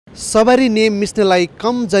सवारी नियम मिच्नेलाई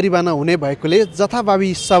कम जरिवाना हुने भएकोले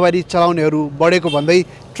जथाभावी सवारी चलाउनेहरू बढेको भन्दै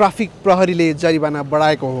ट्राफिक प्रहरीले जरिवाना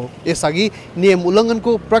बढाएको हो। यसअघि नियम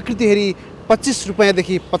उल्लङ्घनको प्रकृति हेरी 25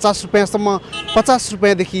 रुपैयाँदेखि 50 रुपैयाँसम्म, 50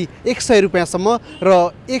 रुपैयाँदेखि 100 रुपैयाँसम्म र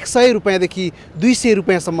 100 रुपैयाँदेखि 200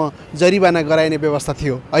 रुपैयाँसम्म जरिवाना गराइने व्यवस्था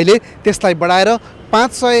थियो। अहिले त्यसलाई बढाएर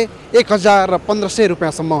 500, 1000 र 1500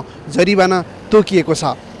 रुपैयाँसम्म जरिवाना तोकिएको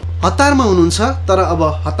छ। हतारमा हुनुहुन्छ तर अब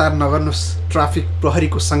हतार नगर्नुहोस्। ट्राफिक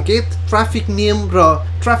प्रहरीको सङ्केत, ट्राफिक नियम र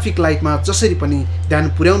ट्राफिक लाइटमा जसरी पनि ध्यान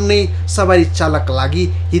पुर्याउनु नै सवारी चालकका लागि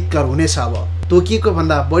हितकर हुनेछ। अब तोकिएको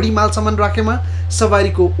भन्दा बढी मालसामान राखेमा,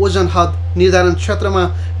 सवारीको ओजन हद निर्धारण क्षेत्रमा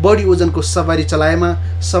बढी ओजनको सवारी चलाएमा,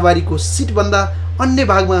 सवारीको सिटभन्दा अन्य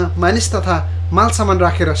भागमा मानिस तथा मालसामान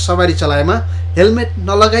राखेर सवारी चलाएमा, हेलमेट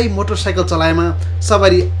नलगाई मोटरसाइकल चलाएमा,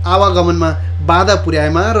 सवारी आवागमनमा बाधा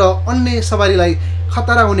पुर्याएमा र अन्य सवारीलाई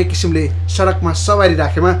खतरा हुने किसिमले सडकमा सवारी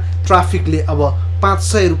राखेमा ट्राफिकले अब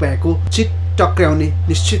 500 रुपैयाँको चिट टक्र्याउने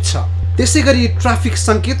निश्चित छ। त्यसैगरी ट्राफिक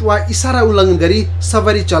सङ्केत वा इसारा उल्लङ्घन गरी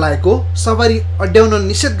सवारी चलाएको, सवारी अड्याउन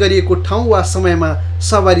निषेध गरिएको ठाउँ वा समयमा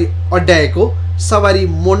सवारी अड्याएको, सवारी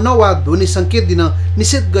मोड्न वा ध्वनि सङ्केत दिन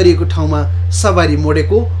निषेध गरिएको ठाउँमा सवारी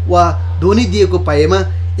मोडेको वा ध्वनि दिएको पाएमा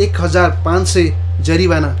 1500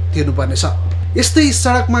 जरिवाना तिर्नुपर्नेछ। यस्तै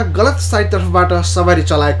सडकमा गलत साइडतर्फबाट सवारी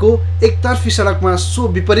चलाएको, एकतर्फी सडकमा सो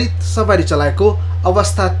विपरीत सवारी चलाएको,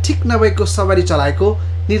 अवस्था ठिक नभएको सवारी चलाएको,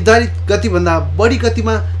 निर्धारित गतिभन्दा बढी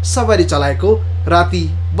गतिमा सवारी चलाएको, राति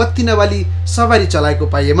बत्ती नबाली सवारी चलाएको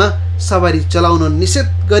पाइएमा, सवारी चलाउन निषेध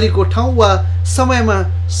गरेको ठाउँ वा समयमा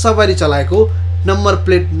सवारी चलाएको, नम्बर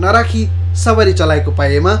प्लेट नराखी सवारी चलाएको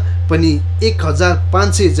पाएमा पनि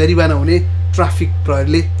 1500 जरिवाना हुने ट्राफिक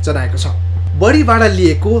प्रहरीले जनाएको छ। बढी भाडा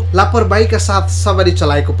लिएको, लापरवाहीका साथ सवारी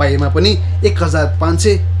चलाएको पाएमा पनि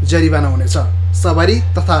 1500 जरिवाना हुनेछ। सवारी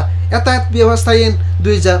तथा यातायात व्यवस्था ऐन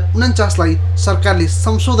 2049लाई सरकारले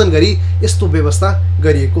संशोधन गरी यस्तो व्यवस्था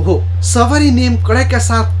गरिएको हो। सवारी नियम कडाइका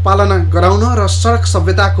साथ पालना गराउन र सडक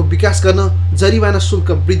सभ्यताको विकास गर्न जरिवाना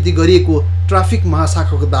शुल्क वृद्धि गरिएको ट्राफिक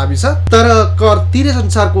महाशाखाको दाबी छ। तर कर तिरे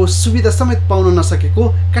अनुसारको सुविधा समेत पाउन नसकेको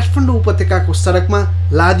काठमाडौँ उपत्यकाको सडकमा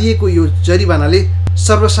लादिएको यो जरिवानाले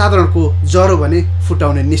सर्वसाधारणको जरो भने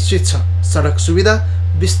फुटाउने निश्चित छ। सडक सुविधा,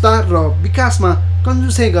 विस्तार र विकासमा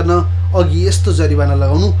कन्जुसाइ गर्न अघि यस्तो जरिवाना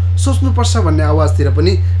लगाउनु सोच्नुपर्छ भन्ने आवाजतिर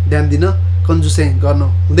पनि ध्यान दिन कन्जुसाइ गर्न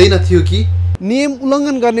हुँदैन थियो कि? नियम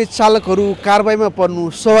उल्लङ्घन गर्ने चालकहरू कारबाहीमा पर्नु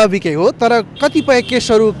स्वाभाविकै हो, तर कतिपय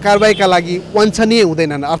केसहरू कारबाहीका लागि वाञ्छनीय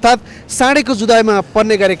हुँदैनन्। अर्थात् साँडेको जुदाईमा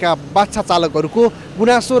पर्ने गरेका बाछा चालकहरूको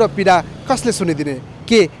गुनासो र पीडा कसले सुनिदिने?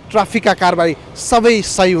 के ट्राफिकका कारबाही सबै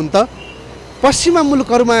सही हुन् त? पश्चिमा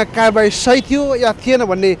मुलुकहरूमा कारबाही सही थियो या थिएन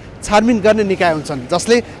भन्ने छानबिन गर्ने निकाय हुन्छन्,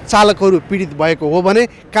 जसले चालकहरू पीडित भएको हो भने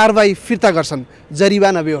कारबाही फिर्ता गर्छन्,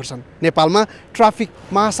 जरिवाना बेहोर्छन्। नेपालमा ट्राफिक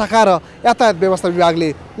महाशाखा र यातायात व्यवस्था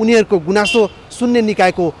विभागले उनीहरूको गुनासो सुन्ने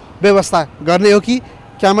निकायको व्यवस्था गर्ने हो कि?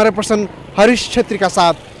 क्यामेरा पर्सन हरिश छेत्रीका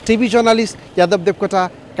साथ टिभी जर्नलिस्ट यादव देवकोटा,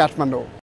 काठमाडौँ।